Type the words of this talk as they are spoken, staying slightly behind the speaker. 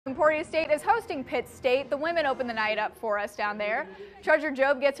Emporia State is hosting Pitt State. The women open the night up for us down there. Treasure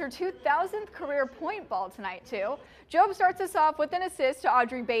Job gets her 2000th career point ball tonight, too. Job starts us off with an assist to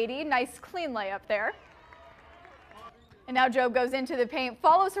Audrey Beatty. Nice clean layup there. And now Job goes into the paint,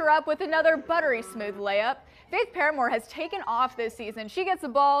 follows her up with another buttery smooth layup. Faith Paramore has taken off this season. She gets the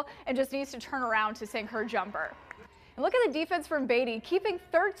ball and just needs to turn around to sink her jumper. And look at the defense from Beatty, keeping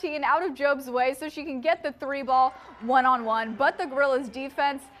 13 out of Job's way so she can get the three ball one-on-one. But the Gorillas'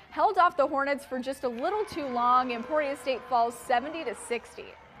 defense held off the Hornets for just a little too long. Emporia State falls 70-60.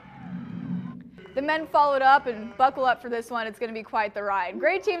 The men followed up and buckle up for this one. It's going to be quite the ride.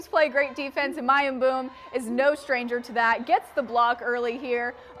 Great teams play great defense, and Maya Boom is no stranger to that. Gets the block early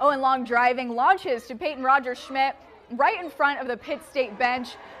here. Owen Long driving, launches to Peyton Rogers-Schmidt right in front of the Pitt State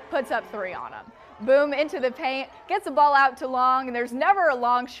bench, puts up three on him. Boom into the paint, gets the ball out to Long, and there's never a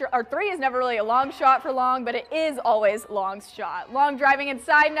long shot, or three is never really a long shot for Long, but it is always Long's shot. Long driving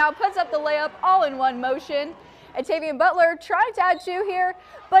inside now, puts up the layup all in one motion. Tavian Butler trying to add two here,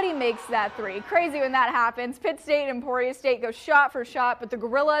 but he makes that three. Crazy when that happens. Pitt State and Emporia State go shot for shot, but the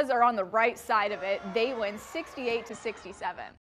Gorillas are on the right side of it. They win 68-67.